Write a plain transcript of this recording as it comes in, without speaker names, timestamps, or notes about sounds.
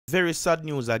Very sad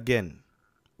news again.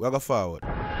 We'll go forward.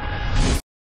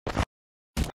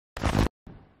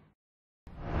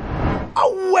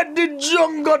 What the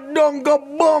jungle donga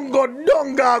bongo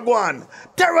donga one?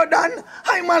 Terro done,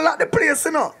 I'm a lot the place,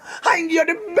 you know. I give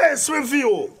the best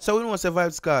review. So we know say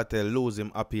Vybz Kartel lose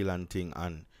him appeal and thing,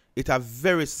 and it's a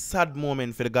very sad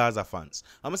moment for the Gaza fans.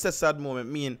 I'm gonna say sad moment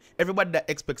mean everybody that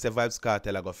expects a Vybz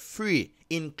Kartel I go free,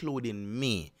 including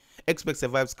me. Expects a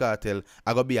Vybz Kartel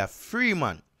I go be a free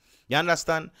man. You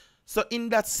understand? So in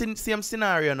that same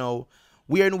scenario now,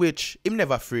 we are in which him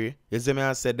never free. You see me,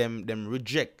 I say them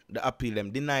reject the appeal,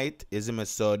 them deny it. You see me,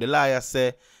 so the lawyer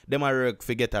say them are work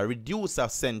for get a reduce of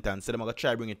sentence, so them are gonna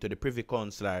try bring it to the Privy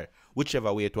Council or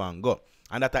whichever way it want go.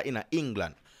 And that are in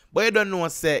England. But you don't know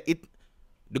say it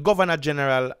the Governor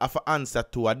General have to answer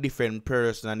to a different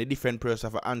person, and the different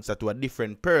person have to answer to a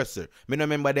different person. Me don't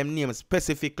remember them names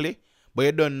specifically, but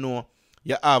you don't know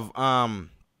you have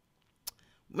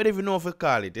I don't even know if we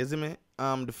call it, you see me?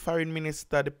 The foreign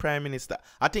minister, the prime minister.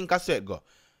 I think I saw it go.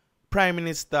 Prime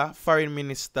minister, foreign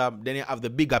minister, then you have the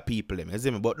bigger people, you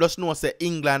see me? But just know say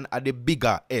England are the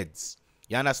bigger heads.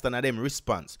 You understand them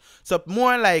response. So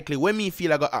more likely when me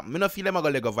feel I go up, me no feel them I go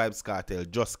let go Vybz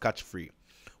Kartel just catch free.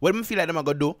 What me feel like them I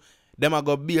go do, them I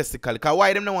go basically, cause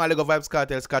why them no want to let go Vybz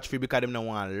Kartel catch free? Because them no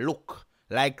want to look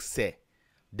like say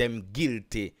them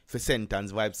guilty for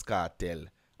sentence Vybz Kartel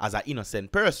as an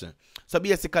innocent person. So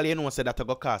basically, you know, say that I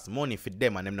go cost money for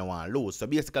them and them no want to lose. So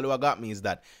basically, what got me is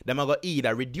that them I go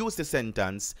either reduce the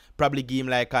sentence, probably give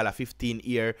him like a 15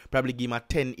 year, probably give him a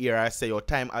 10 year, I say your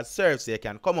time as served so you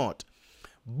can come out.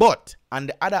 But on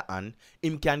the other hand,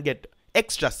 him can get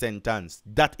extra sentence.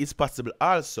 That is possible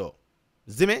also.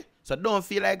 See me? So don't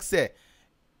feel like say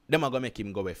them are gonna make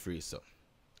him go away free. So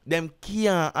them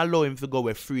can't allow him to go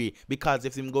away free, because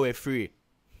if him go away free,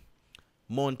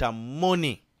 amount of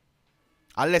money.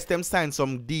 Unless them sign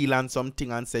some deal and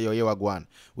something and say, yo, here we go on.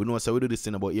 We know so we do this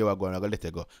thing about here we go on, I gotta let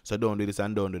it go. So don't do this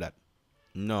and don't do that.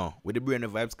 No. With the brain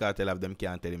of Vybz Kartel of them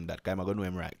can't tell him that, because I'm gonna know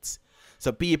him rights.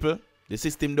 So people, the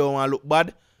system don't want to look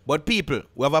bad. But people,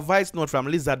 we have a voice note from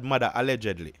Lizard Mother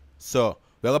allegedly. So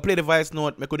we're gonna play the voice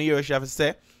note, make you hear what she have to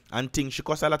say. And think she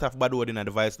cuss a lot of bad word in the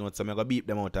voice note, so I'm gonna beep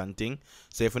them out and thing.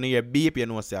 So if you hear beep, you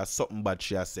know say something bad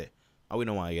she has say. And we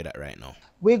don't want to hear that right now.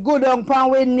 We go down pan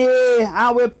we knee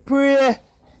and we pray.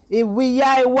 If we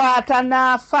eye water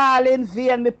now fall in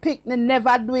vain, me picnic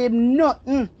never do him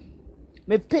nothing.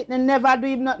 Me picnic never do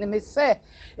him nothing. Me say,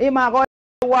 him a go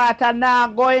water now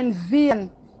go in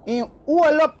vain. He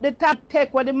hold up the tap,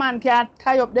 take what the man can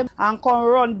tie up them and come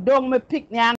run down me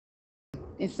picnic. And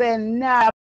he say, nah,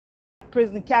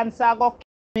 prison cancer go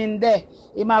in there.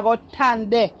 He might go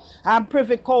stand there. And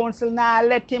Privy Council now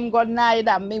let him go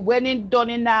neither. Me when he done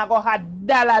he now go have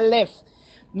 $1 left.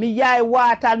 Me yai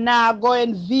water now go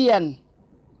in vain.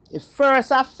 The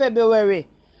 1st of February.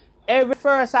 Every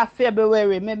 1st of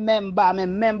February, me remember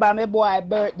me boy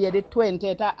birthday the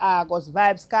 20th of August.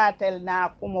 Vybz Kartel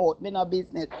now come out. Me no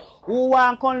business. Who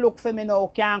want come look for me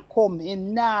now can come.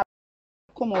 Him now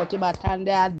come out him attend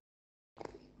there.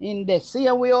 In the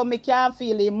same way how me can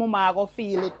feel it, mama go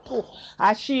feel it too.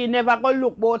 And she never go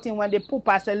look about him when the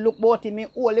pooper say look about him, he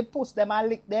only push them and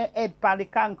lick their head on the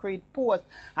concrete post.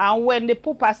 And when the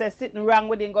pooper say something wrong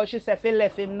with him, go she say if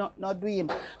left him not do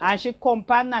him. And she come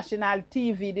on national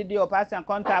TV the day up and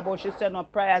come talk about she say no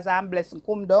prayers and blessing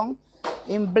come down.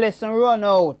 Him blessing run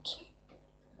out.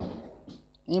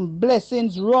 Him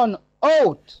blessings run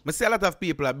out. I see a lot of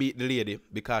people are beat the lady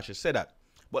because she said that.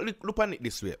 But look on it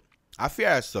this way. A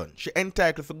fair son, she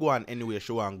entitled to go on anyway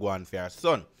she want to go on for her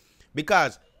son.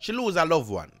 Because she lose a loved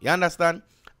one, you understand?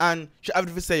 And she have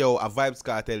to say, yo, a Vybz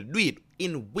Kartel do it,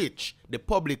 in which the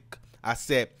public has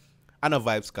said, and a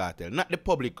Vybz Kartel, not the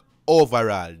public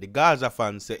overall. The Gaza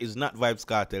fans say, it's not Vybz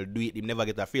Kartel do it, he never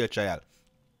get a fair trial.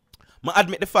 I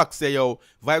admit the fact, say, yo,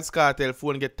 Vybz Kartel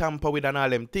phone get tampered with and all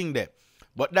them thing there.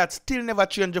 But that still never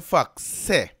change the fact,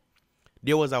 say,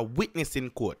 there was a witness in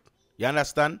court. You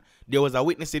understand? There was a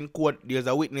witness in court, there's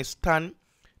a witness stand,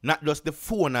 not just the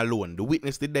phone alone. The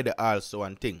witness did that also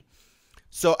and thing.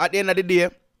 So at the end of the day,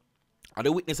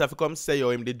 the witness have to come say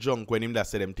yo him the drunk when him that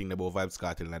say them thing about Vybz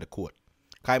Kartel in the court.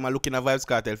 Cause him a looking at Vybz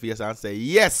Kartel face and say,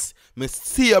 yes, me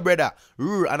see your brother.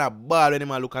 And a ball when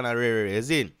him a look and a rare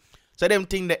in. So them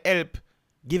thing they help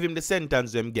give him the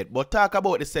sentence them get. But talk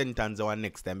about the sentence one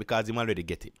next time because him already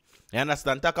get it. You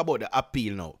understand? Talk about the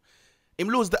appeal now. Him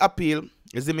lose the appeal,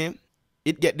 you see me?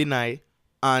 It get denied,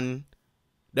 and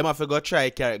them have to go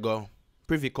try carry go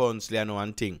Privy Council and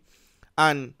one thing.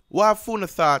 And what have fun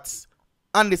thoughts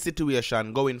on the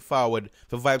situation going forward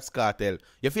for Vybz Kartel?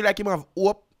 You feel like him have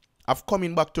hope of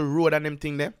coming back to road and them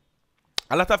thing there?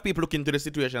 A lot of people look into the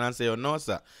situation and say, oh no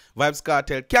sir, Vybz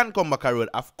Kartel can come back a road,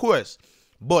 of course.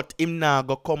 But him now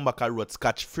go come back a road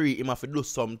scotch free. Him have to do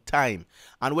some time.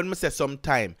 And when I say some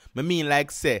time, I mean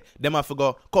like say, them have to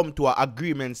go come to an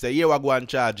agreement, say, yeah, we go and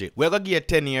charge it. We're going to give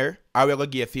 10 years or we're going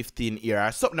to give 15 years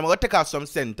or something. They're going to take out some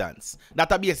sentence.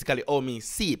 That's basically how me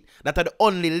see it. That's the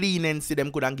only leniency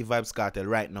them couldn't give Vybz Kartel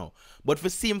right now. But for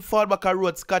see him fall back a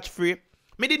road scotch free,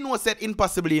 me didn't know said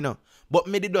impossible, you know. But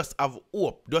me did just have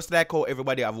hope. Just like how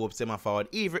everybody have hope say him forward.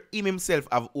 Even him himself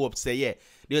have hope say, yeah,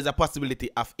 there's a possibility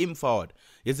of him forward.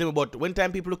 You see me? But when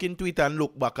time people look into it and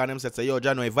look back and them say, yo,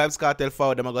 John, if Vybz Kartel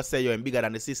forward, them are going to say, yo, him bigger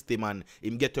than the system and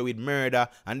him get away with murder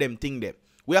and them thing there.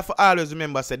 We have to always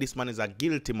remember, say, this man is a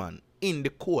guilty man in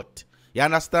the court. You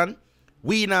understand?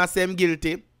 We not say him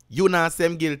guilty. You not say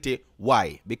him guilty.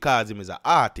 Why? Because him is an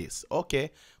artist.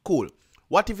 Okay, cool.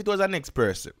 What if it was a next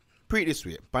person? Pre this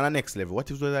way, on the next level. What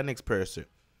if it was the next person?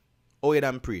 Oh, you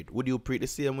done pre. Would you pre the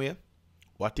same way?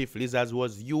 What if Lizard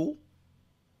was you?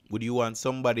 Would you want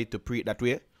somebody to pre it that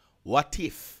way? What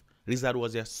if Lizard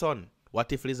was your son?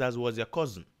 What if Lizard was your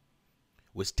cousin?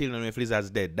 We still don't know if Lizard's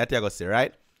dead. That you're going to say,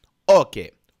 right?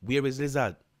 Okay, where is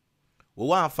Lizard? We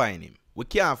want to find him. We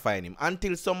can't find him.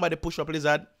 Until somebody push up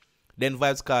Lizard, then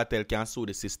Vybz Kartel can sue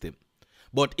the system.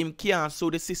 But him can't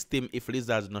sue the system if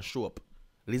Lizard's not show up.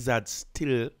 Lizard's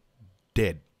still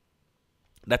dead.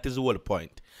 That is the whole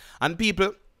point. And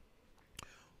people,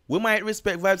 we might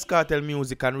respect Vybz Kartel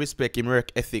music and respect him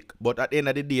work ethic, but at the end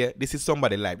of the day, this is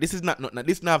somebody's life. This is not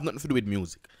this have nothing to do with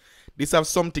music. This have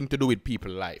something to do with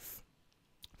people's life.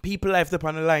 People life up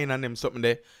on the line and them something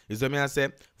there. Is what me I say.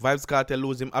 Vybz Kartel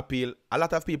lose him appeal. A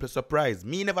lot of people surprised.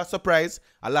 Me never surprised.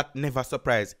 A lot never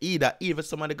surprised. Either even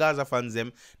some of the Gaza fans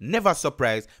them never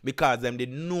surprised because them they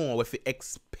know what to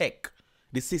expect.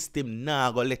 The system now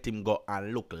go let him go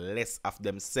and look less of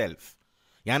themselves.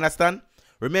 You understand?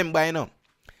 Remember, you know,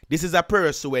 this is a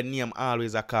person where name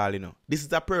always a call, you know. This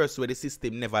is a person where the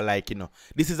system never like, you know.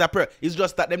 This is a person. It's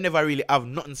just that them never really have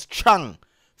nothing strong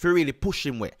for really push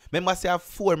him way. Remember, say have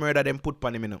 4 murder them put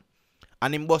on him, you know.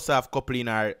 And him boss have couple in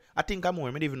our, I think I'm more,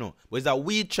 I don't even know. But it's a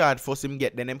weed charge for him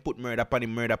get, then them put murder upon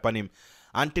him,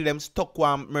 until them stuck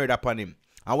one murder upon him.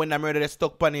 And when the murder they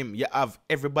stuck upon him, you have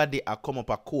everybody a come up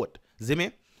a court. See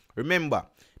me? Remember,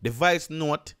 the voice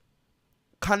note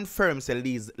confirms a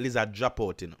Lizard drop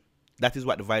out, you know. That is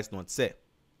what the voice note say.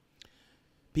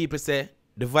 People say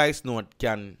the voice note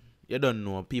can, you don't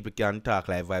know, people can talk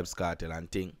like Vybz Kartel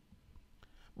and thing.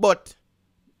 But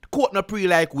the court not pre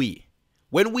like we.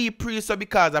 When we pre so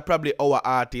because are probably our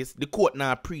artists, the court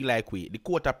not pre like we. The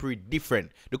court are pre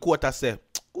different. The court are say,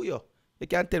 oh yo, you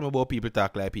can't tell me about people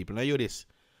talk like people. Now you this.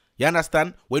 You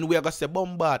understand? When we are going to say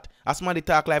bombard, as somebody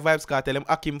talk like Vybz Kartel, them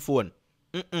hack him phone.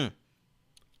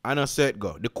 I know so it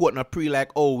go. The court not pre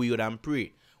like oh we would and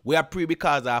pre. We are pre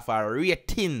because of our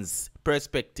ratings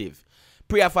perspective.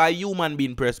 Pre of our human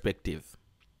being perspective.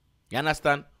 You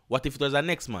understand? What if it was the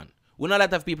next man? We know a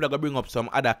lot of people are going to bring up some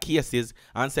other cases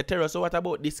and say, Terro, so what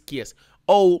about this case?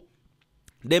 Oh,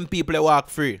 them people walk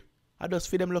free. I just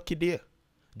feel them lucky there.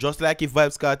 Just like if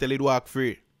Vybz Kartel would walk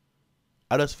free.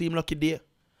 I just feel him lucky there.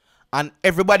 And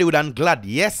everybody would have glad,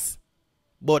 yes.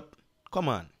 But, come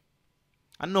on.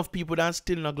 Enough people that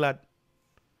still not glad.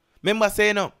 Remember saying,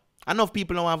 you know, enough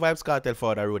people don't want Vybz Kartel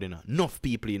for the road, you know. Enough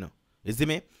people, you know. You see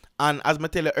me? And as I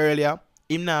tell you earlier,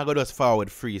 him now go just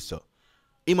forward free, so.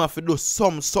 Him have to do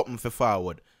something for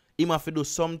forward. Him have to do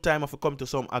some time have to come to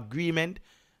some agreement.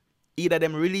 Either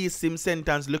them release him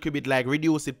sentence, look a bit like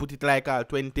reduce it, put it like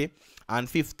 20 and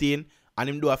 15, and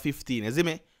him do a 15. You see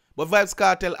me? But Vybz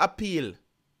Kartel appeal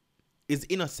is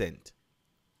innocent.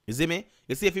 You see me?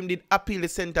 You see if him did appeal the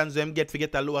sentence him get to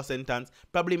get a lower sentence,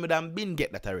 probably would have been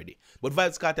get that already. But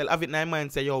Vybz Kartel have it in my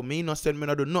mind say, yo, me innocent, me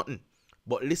not do nothing.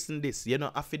 But listen this, you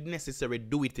know, if it necessary,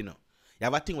 do it, you know. You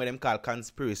have a thing where them call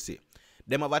conspiracy.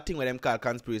 Them have a thing where them call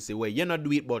conspiracy where you not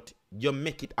do it, but you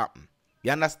make it happen.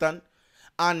 You understand?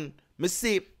 And me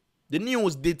see, the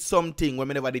news did something when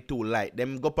me never did too light.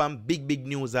 Them go on big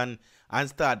news and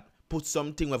start put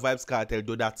something where Vybz Kartel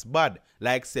do that's bad.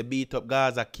 Like say beat up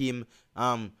Gaza, Kim,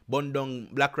 burn down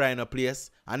Black Rhino place,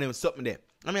 and them something there.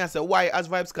 I mean I say why as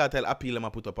Vybz Kartel appeal them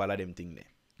a put up all of them thing there.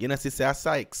 You know see say a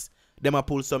Sykes. Them a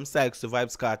pull some Sykes to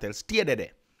Vybz Kartel. Stay there.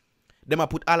 Them a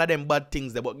put all of them bad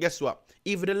things there. But guess what?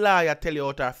 If the lawyer tell you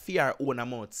out of fear own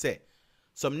amount say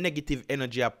some negative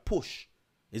energy a push.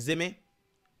 You see me?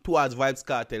 Towards Vybz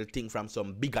Kartel thing from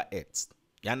some bigger heads.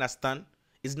 You understand?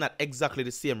 It's not exactly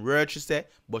the same word she say,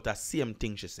 but the same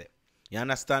thing she say. You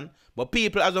understand? But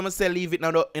people, as I say, leave it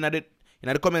now in the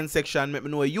In the comment section, let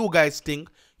me know what you guys think.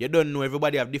 You don't know,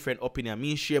 everybody have different opinion.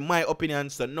 Me share my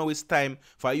opinion, so now it's time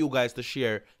for you guys to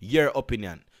share your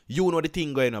opinion. You know the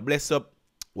thing going on. Bless up.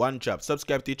 One chop.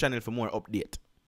 Subscribe to the channel for more update.